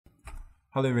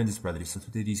Hello everyone, this is Bradley. So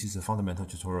today this is a fundamental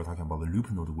tutorial talking about the loop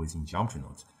node within geometry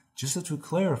nodes. Just to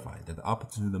clarify that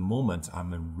up to the moment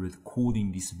I'm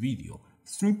recording this video,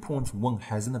 3.1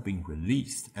 hasn't been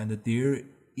released and there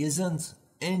isn't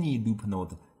any loop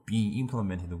node being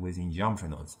implemented within geometry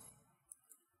nodes.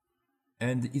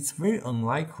 And it's very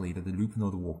unlikely that the loop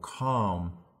node will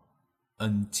come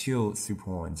until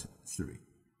 3.3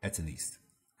 at least.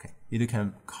 Okay, it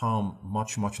can come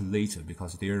much later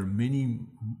because there are many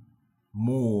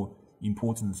more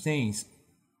important things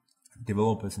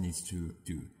developers need to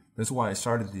do. That's why I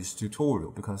started this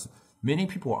tutorial, because many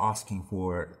people are asking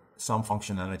for some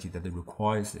functionality that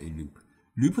requires a loop.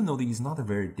 Loop node is not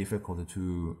very difficult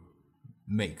to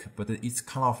make, but it's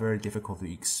kind of very difficult to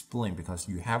explain because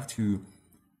you have to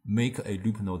make a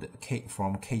loop node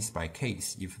from case by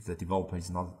case if the developer is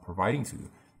not providing to you.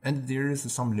 And there is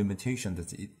some limitation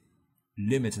that it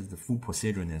limits the full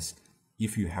proceduralness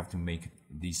if you have to make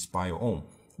this by your own.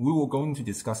 We will going to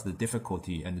discuss the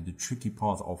difficulty and the tricky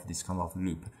part of this kind of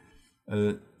loop.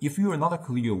 If you are not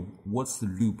clear what's the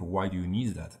loop, why do you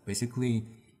need that? Basically,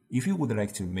 if you would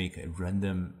like to make a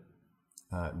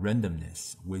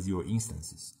randomness with your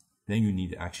instances, then you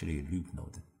need actually a loop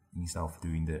node instead of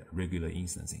doing the regular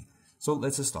instancing. So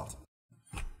let's start.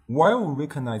 While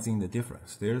recognizing the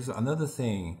difference, there's another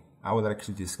thing I would like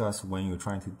to discuss when you're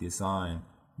trying to design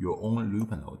your own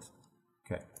loop node.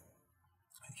 Okay,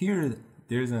 here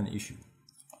there's an issue.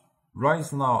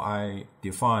 Right now I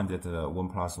defined that 1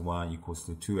 plus 1 equals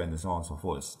to 2 and so on and so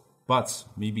forth. But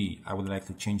maybe I would like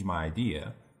to change my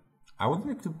idea. I would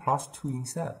like to plus 2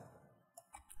 instead.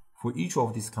 For each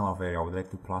of this kind of area, I would like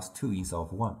to plus 2 instead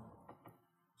of 1.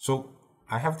 So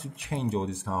I have to change all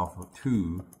this kind of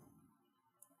 2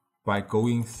 by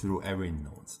going through every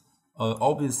node.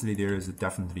 Obviously, there is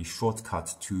definitely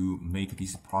shortcut to make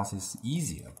this process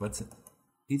easier, but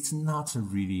it's not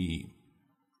really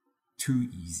too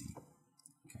easy.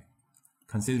 Okay.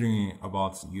 Considering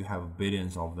about you have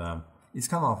billions of them, it's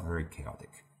kind of very chaotic.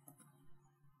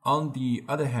 On the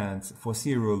other hand, for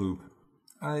serial loop,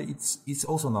 it's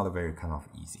also not very kind of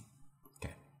easy.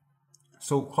 Okay.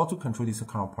 So how to control this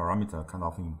kind of parameter kind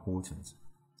of important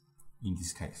in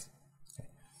this case.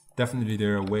 Definitely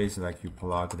there are ways like you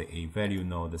plug the a value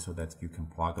node so that you can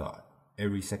plug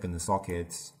every second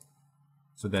socket,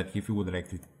 so that if you would like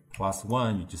to plus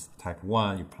 1, you just type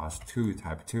 1, you plus 2,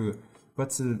 type 2,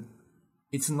 but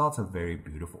it's not very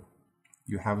beautiful.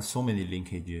 You have so many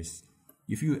linkages.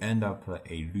 If you end up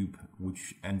a loop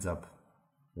which ends up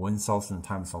 1000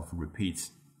 times of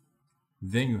repeats,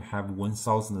 then you have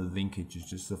 1000 linkages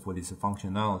just for this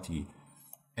functionality,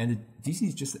 and this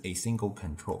is just a single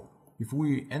control. If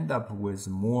we end up with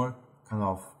more kind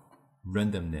of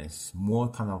randomness, more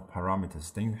kind of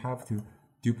parameters, then you have to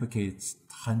duplicate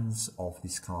tons of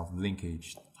this kind of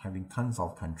linkage, having tons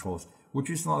of controls, which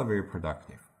is not very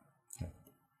productive. Okay.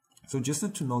 So just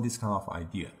to know this kind of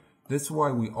idea, that's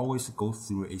why we always go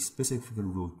through a specific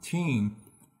routine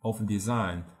of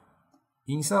design.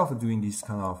 Instead of doing this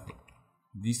kind of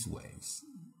these ways,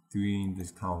 doing this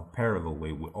kind of parallel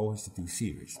way, we always do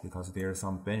series because there are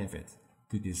some benefits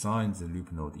to design the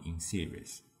loop node in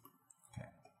series. Okay.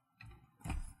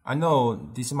 I know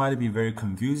this might be very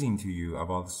confusing to you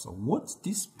about what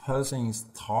this person is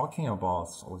talking about,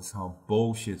 or this kind of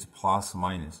bullshit plus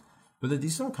minus, but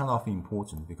these are kind of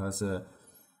important because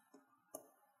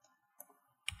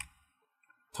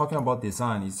talking about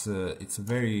design, this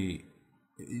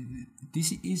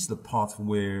is the part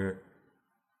where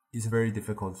it's very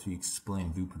difficult to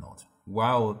explain loop node,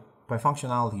 while by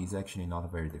functionality it's actually not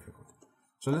very difficult.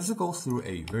 So let's go through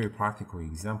a very practical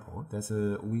example.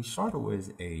 We start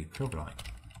with a curve line.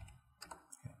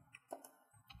 Okay.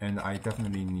 And I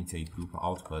definitely need a group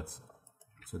output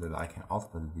so that I can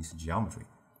output this geometry.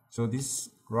 So this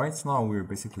right now we're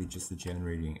basically just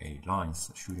generating a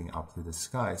lines shooting up to the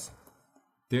skies.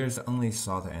 There's only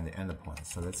start and end point.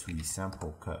 So let's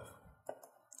resample curve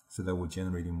so that we're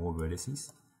generating more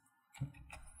vertices. Okay.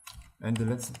 And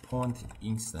let's point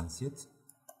instance it.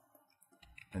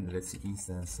 And let's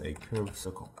instance a curved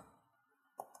circle.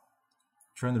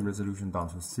 Turn the resolution down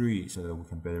to 3 so that we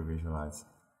can better visualize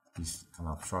this kind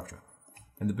of structure.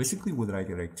 And basically what I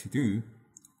like to do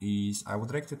is I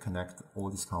would like to connect all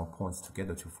these kind of points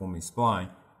together to form a spline,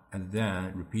 and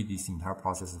then repeat this entire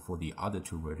process for the other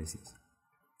 2 vertices.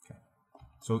 Okay.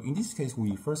 So in this case,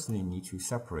 we firstly need to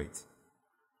separate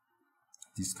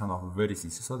these kind of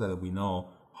vertices so that we know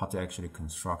how to actually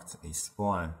construct a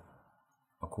spline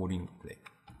accordingly.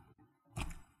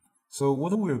 So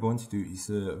what we're going to do is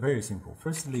very simple.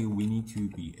 Firstly, we need to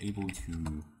be able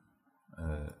to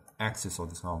access all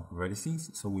these kind of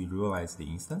vertices. So we realize the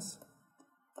instance.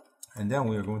 and then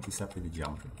we are going to separate the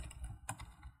geometry.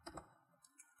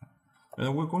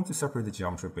 And we're going to separate the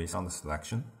geometry based on the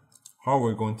selection. How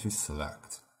we're going to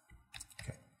select.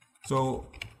 Okay, so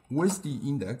with the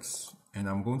index, and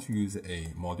I'm going to use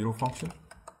a modulo function.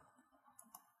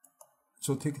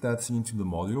 So take that into the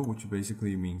modulo, which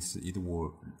basically means it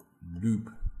will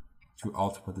loop to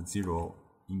output 0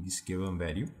 in this given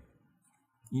value.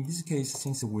 In this case,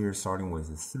 since we're starting with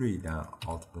 3, then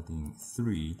outputting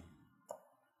 3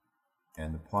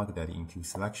 and plug that into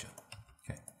selection.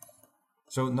 Okay.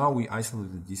 So now we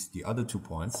isolated the other 2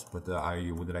 points, but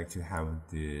I would like to have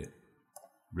the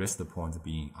rest of the points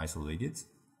being isolated.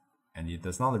 And it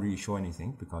does not really show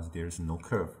anything because there's no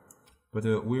curve. But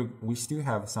we still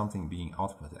have something being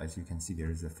output. As you can see,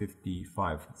 there is a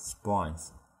 55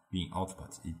 splines being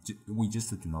output. We just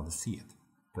do not see it,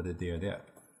 but they are there.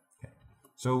 Okay.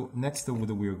 So next,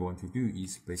 what we are going to do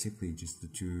is basically just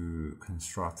to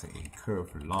construct a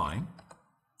curved line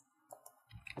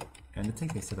and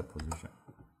take a setup position.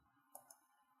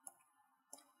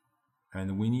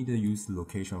 And we need to use the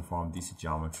location from this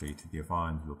geometry to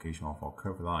define the location of our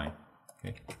curved line.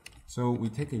 Okay. So we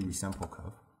take a resample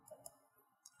curve.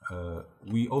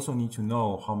 We also need to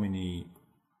know how many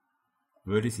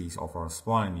vertices of our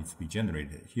spline needs to be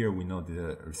generated. Here we know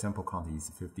the resample count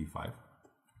is 55.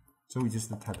 So we just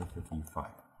type 55.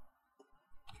 Okay.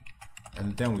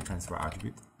 And then we transfer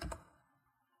attribute.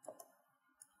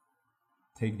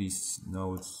 Take these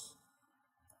nodes,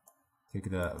 take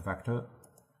the vector,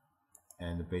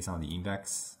 and based on the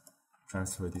index,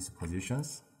 transfer these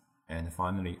positions, and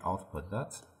finally output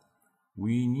that.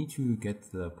 We need to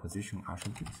get the position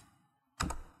attribute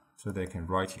so they can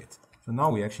write it. So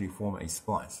now we actually form a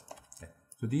spline. Okay.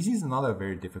 So this is not a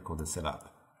very difficult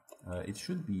setup. It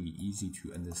should be easy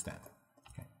to understand.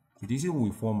 Okay. So this is when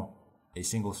we form a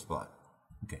single spline.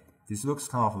 Okay. This looks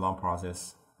kind of a long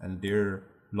process, and there are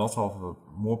lots of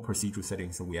more procedural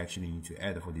settings that we actually need to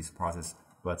add for this process.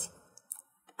 But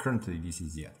currently, this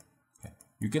is it. Okay.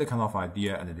 You get a kind of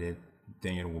idea, and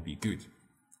then it will be good.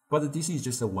 But this is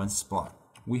just a one spline.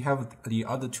 We have the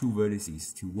other 2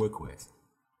 vertices to work with.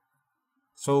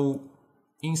 So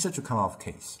in such a kind of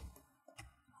case,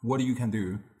 what you can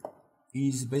do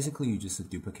is basically you just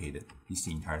duplicate this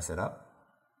entire setup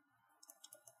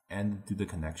and do the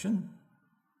connection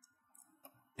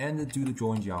and do the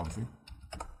join geometry.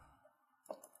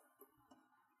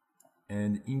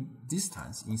 And in this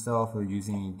time, instead of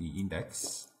using the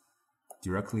index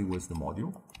directly with the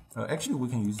module, actually we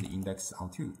can use the index on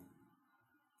 2.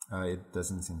 It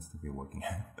doesn't seem to be working.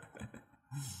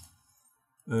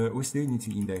 We still need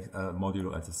to index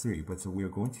modulo at 3, but we are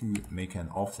going to make an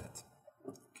offset.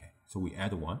 Okay, so we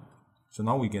add 1. So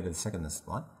now we get the second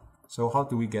spline. So how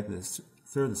do we get the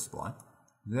third spline?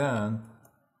 Then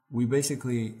we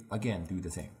basically again do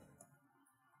the same.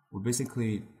 We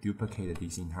basically duplicate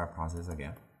this entire process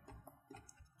again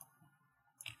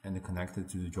and connect it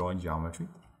to the join geometry.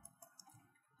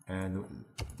 And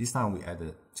this time we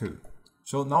added 2.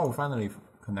 So now we finally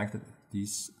connected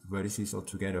these vertices all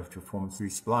together to form 3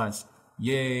 splines.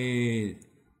 Yay!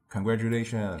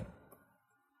 Congratulations!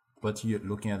 But here,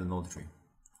 looking at the node tree,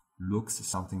 looks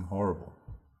something horrible.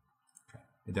 Okay.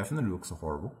 It definitely looks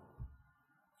horrible.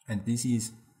 And this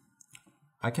is,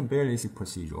 I can barely see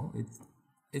procedural.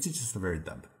 It's just very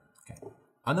dumb. Okay.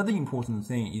 Another important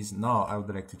thing is now I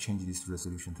would like to change this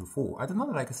resolution to 4. I do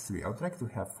not like 3. I would like to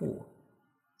have 4.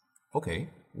 Okay,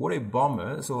 what a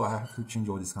bummer. So I have to change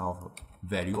all this kind of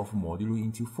value of modulo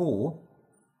into 4.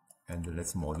 And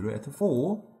let's modulo at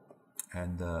 4.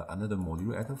 And another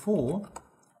modulo at 4.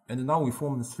 And now we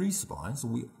formed 3 splines. So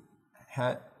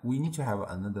we need to have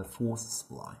another 4th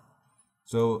spline.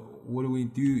 So what we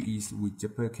do is we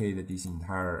duplicate this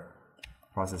entire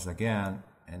process again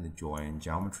and join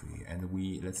geometry. And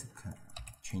let's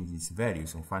change this value.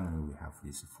 So finally we have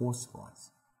these 4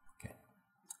 splines.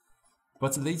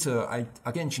 But later, I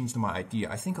again changed my idea.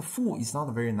 I think 4 is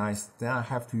not very nice. Then I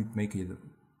have to make it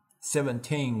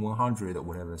 17, 100, or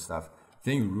whatever stuff.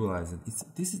 Then you realize that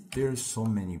there's so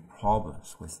many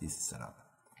problems with this setup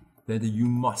that you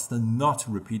must not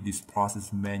repeat this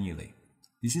process manually.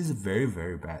 This is very,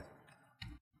 very bad.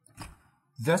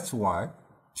 That's why,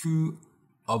 to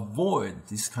avoid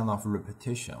this kind of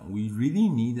repetition, we really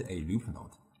need a loop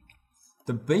node.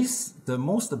 The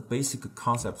most basic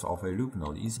concept of a loop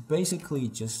node is basically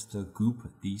just to group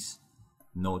these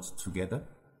nodes together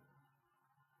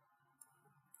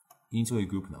into a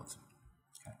group node.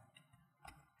 Okay.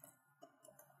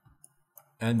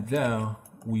 And then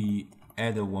we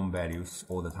add 1 values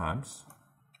all the times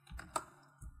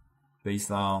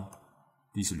based on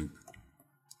this loop.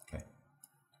 Okay.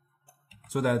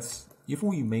 So that if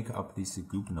we make up these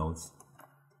group nodes,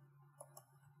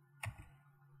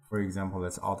 for example,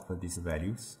 let's output these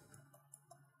values.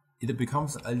 It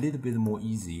becomes a little bit more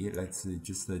easy. Let's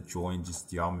just join this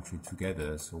geometry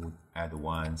together. So we add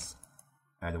ones,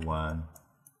 add one.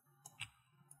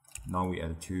 Now we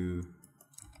add two,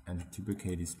 and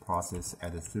duplicate this process,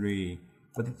 add three.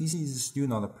 But this is still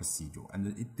not a procedural,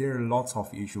 and there are lots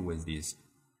of issues with this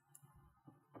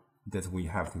that we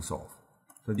have to solve.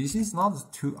 So this is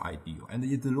not too ideal, and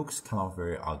it looks kind of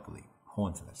very ugly,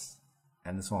 pointless,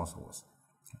 and so on and so forth.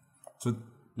 So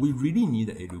we really need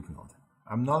a loop node.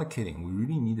 I'm not kidding. We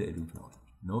really need a loop node.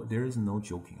 No, there is no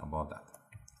joking about that.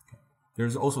 Okay.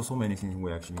 There's also so many things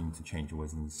we actually need to change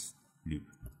within this loop.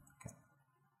 Okay.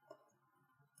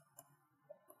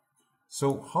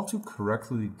 So how to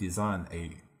correctly design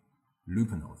a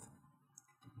loop node?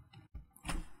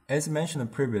 As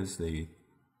mentioned previously,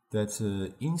 that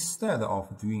instead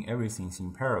of doing everything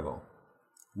in parallel,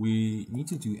 we need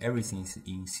to do everything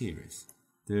in series.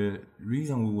 The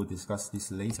reason we will discuss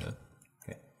this later.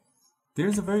 Okay.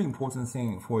 There's a very important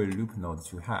thing for a loop node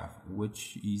to have,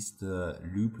 which is the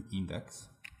loop index.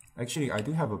 Actually, I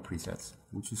do have a preset,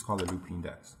 which is called a loop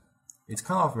index. It's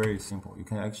kind of very simple. You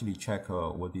can actually check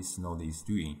what this node is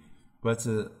doing. But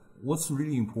what's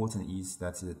really important is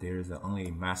that there is only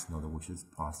a mass node, which is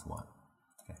 +1.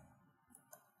 Okay.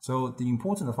 So the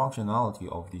important functionality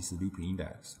of this loop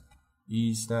index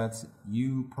is that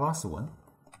you +1,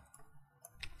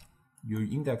 your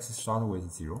index starts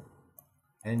with 0,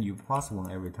 and you +1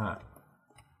 every time,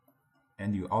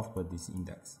 and you output this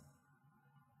index.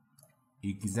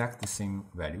 Exact same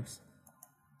values.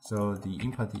 So the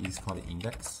input is called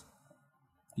index.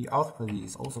 The output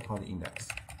is also called index.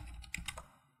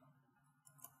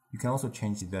 You can also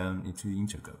change them into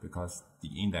integer because the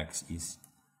index is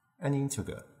an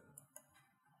integer.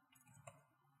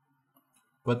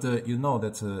 But you know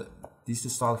that this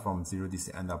starts from 0, this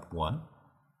end up 1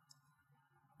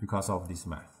 because of this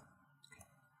math. Okay.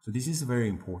 So this is very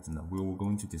important that we were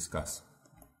going to discuss.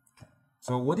 Okay.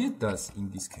 So what it does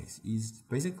in this case is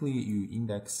basically you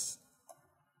index,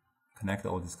 connect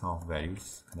all these kind of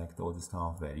values,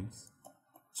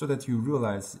 so that you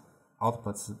realize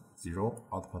output 0,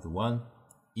 output 1,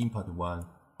 input 1,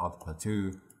 output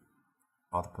 2,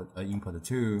 input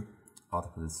 2,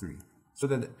 output 3. So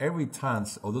that every time,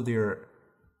 although they're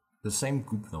the same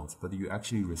group nodes, but you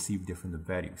actually receive different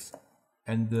values.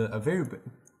 And a very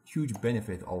huge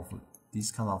benefit of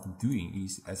this kind of doing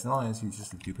is as long as you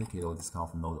just duplicate all this kind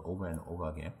of node over and over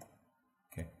again,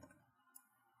 okay,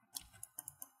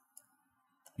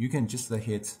 you can just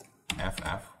hit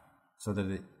FF so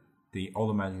that they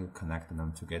automatically connect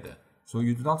them together. So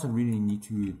you do not really need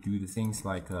to do the things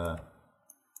like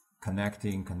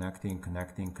connecting,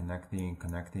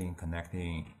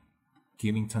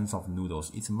 giving tons of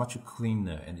noodles. It's much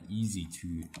cleaner and easy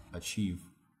to achieve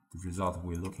the result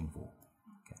we're looking for.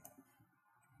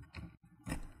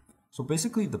 Okay. So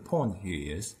basically the point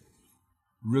here is,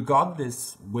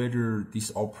 regardless whether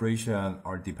these operations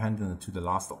are dependent to the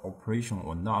last operation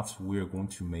or not, we're going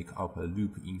to make up a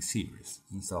loop in series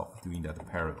instead of doing that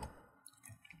parallel.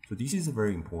 Okay. So this is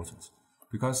very important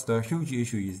because the huge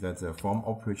issue is that from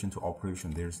operation to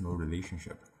operation there is no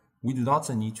relationship. We do not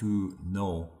need to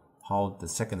know how the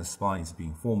second spline is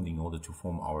being formed in order to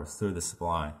form our third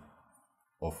spline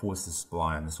or fourth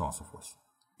spline and so on and so forth.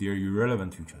 They are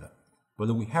irrelevant to each other, but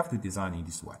we have to design in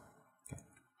this way.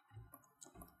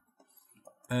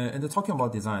 And talking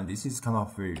about design, this is kind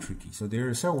of very tricky. So there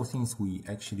are several things we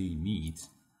actually need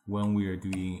when we are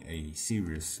doing a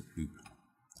series loop.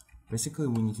 Basically,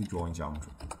 we need to draw in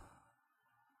geometry. Okay.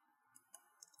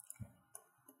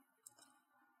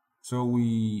 So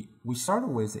we start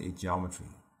with a geometry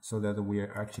so that we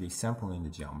are actually sampling the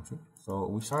geometry. So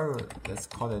we start, let's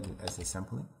call it as a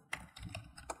sampling.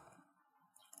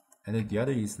 And then the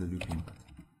other is the loop input.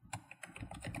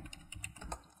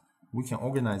 We can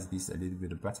organize this a little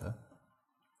bit better.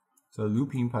 So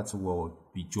loop inputs will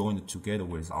be joined together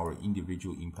with our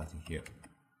individual input here.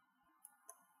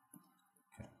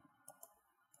 Okay.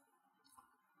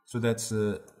 So that's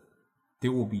they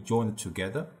will be joined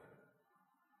together.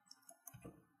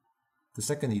 The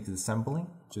second is the sampling,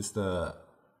 just the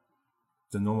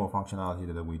normal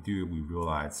functionality that we do, we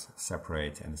realize,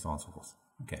 separate, and so on and so forth.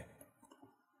 Okay.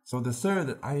 So the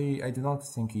third, I do not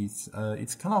think it's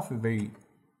kind of a very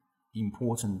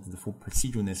important for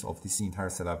proceduralness of this entire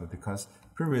setup, because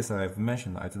previously I've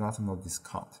mentioned I do not know this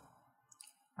count.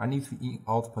 I need to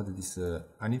output this.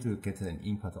 I need to get an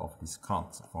input of this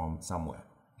count from somewhere.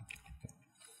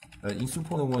 Okay. In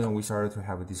 2.1, we started to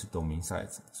have these domain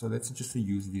sites. So let's just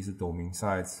use these domain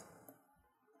sites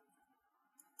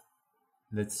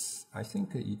I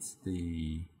think it's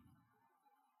the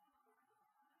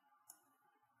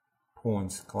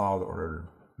point cloud or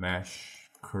mesh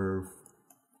curve.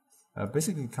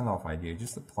 Basically kind of idea,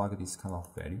 just to plug these kind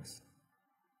of values.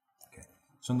 Okay,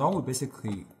 so now we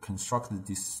basically constructed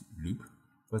this loop.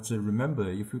 But remember,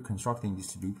 if you're constructing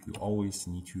this loop, you always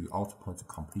need to output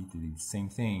completely the same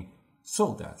thing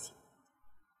so that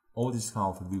all this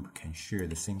kind of loop can share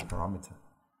the same parameter.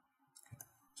 Okay.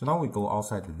 So now we go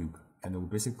outside the loop and we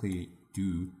basically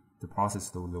do the process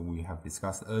that we have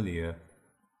discussed earlier,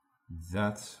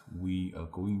 that we are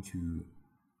going to,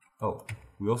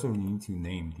 we also need to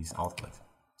name this output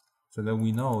so that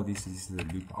we know this is the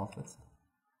loop output.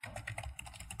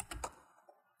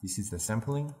 This is the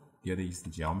sampling, the other is the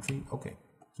geometry. Okay,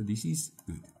 so this is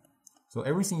good. So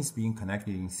everything is being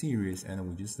connected in series, and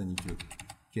we just need to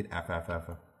hit F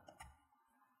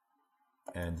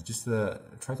and just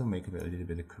try to make it a little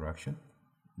bit of correction.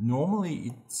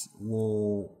 Normally it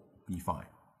will be fine.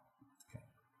 Okay,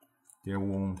 there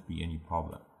won't be any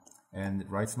problem. And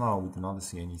right now we do not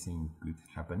see anything good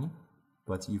happening.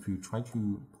 But if you try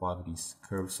to plug these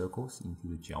curved circles into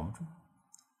the geometry,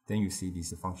 then you see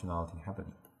this functionality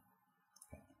happening.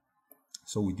 Okay.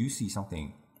 So we do see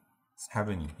something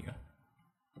happening here.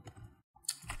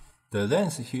 The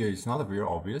length here is not very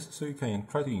obvious, so you can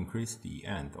try to increase the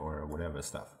end or whatever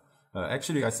stuff.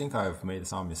 Actually, I think I've made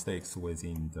some mistakes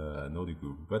within the node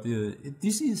group, but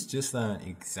this is just an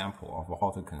example of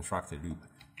how to construct a loop.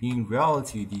 In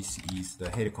reality, this is the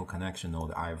helical connection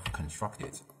node I've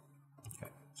constructed.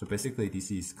 Okay. So basically,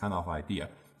 this is kind of idea.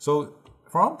 So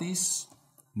from this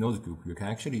node group, you can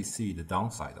actually see the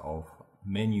downside of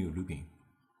menu looping.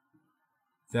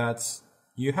 That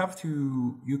you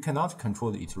cannot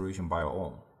control the iteration by your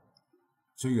own.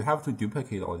 So you have to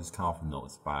duplicate all these kind of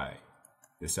nodes by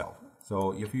yourself.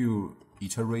 So if you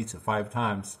iterate 5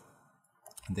 times,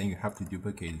 then you have to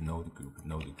duplicate node group.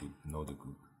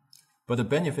 But the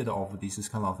benefit of this is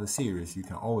kind of the series, you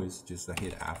can always just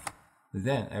hit F,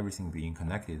 then everything being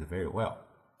connected very well.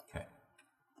 Okay.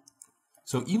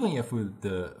 So even if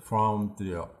from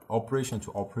the operation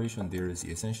to operation there is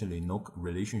essentially no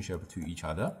relationship to each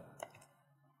other,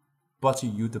 but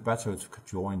you'd better to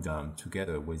join them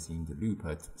together within the loop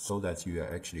so that you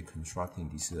are actually constructing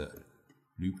this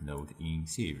loop node in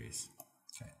series.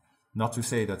 Okay. Not to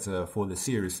say that for the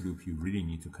series loop you really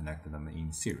need to connect them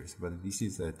in series, but this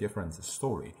is a different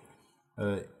story.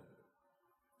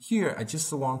 Here I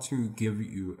just want to give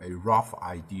you a rough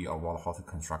idea about how to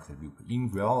construct a loop. In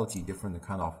reality, different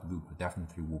kind of loop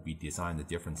definitely will be designed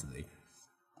differently.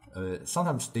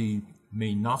 Sometimes they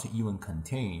may not even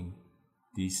contain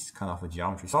this kind of a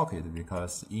geometry socket,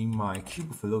 because in my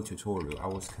cube flow tutorial I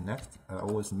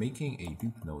was making a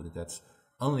loop node that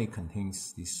only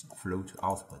contains this float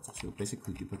output. So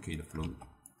basically duplicate the float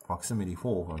proximity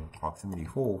 4 and proximity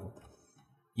 4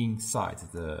 inside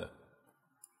the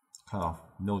kind of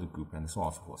node group and so on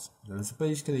and so forth. So it's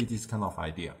basically this kind of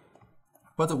idea.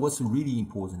 But what's really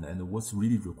important and what's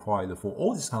really required for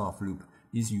all this kind of loop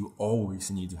is you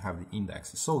always need to have the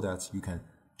index so that you can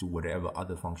do whatever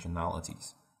other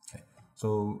functionalities. Okay,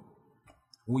 so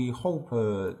we hope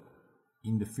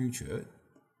in the future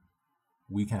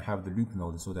we can have the loop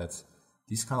node so that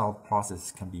this kind of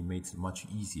process can be made much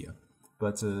easier.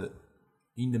 But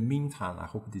in the meantime, I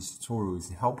hope this tutorial is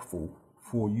helpful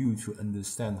for you to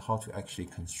understand how to actually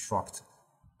construct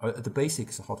the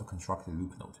basics of how to construct a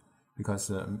loop node.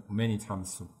 Because many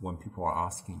times when people are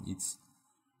asking,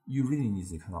 you really need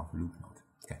a kind of loop node.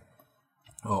 Okay.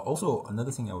 Also,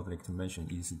 another thing I would like to mention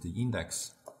is the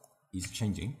index is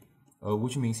changing,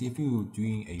 which means if you're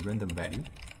doing a random value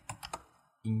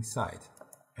inside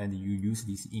and you use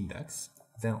this index,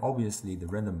 then obviously the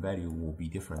random value will be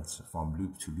different from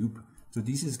loop to loop. So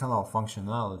this is kind of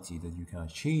functionality that you can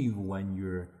achieve when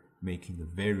you're making the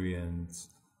variant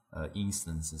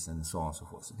instances and so on and so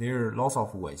forth. There are lots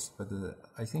of ways, but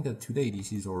I think that today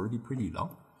this is already pretty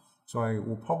long. So I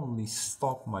will probably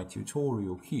stop my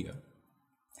tutorial here.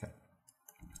 Okay.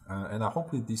 And I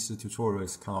hope that this tutorial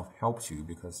has kind of helped you,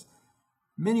 because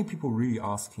many people really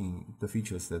asking the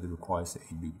features that requires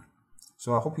a loop.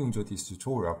 So I hope you enjoyed this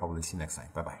tutorial. I'll probably see you next time.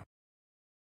 Bye bye.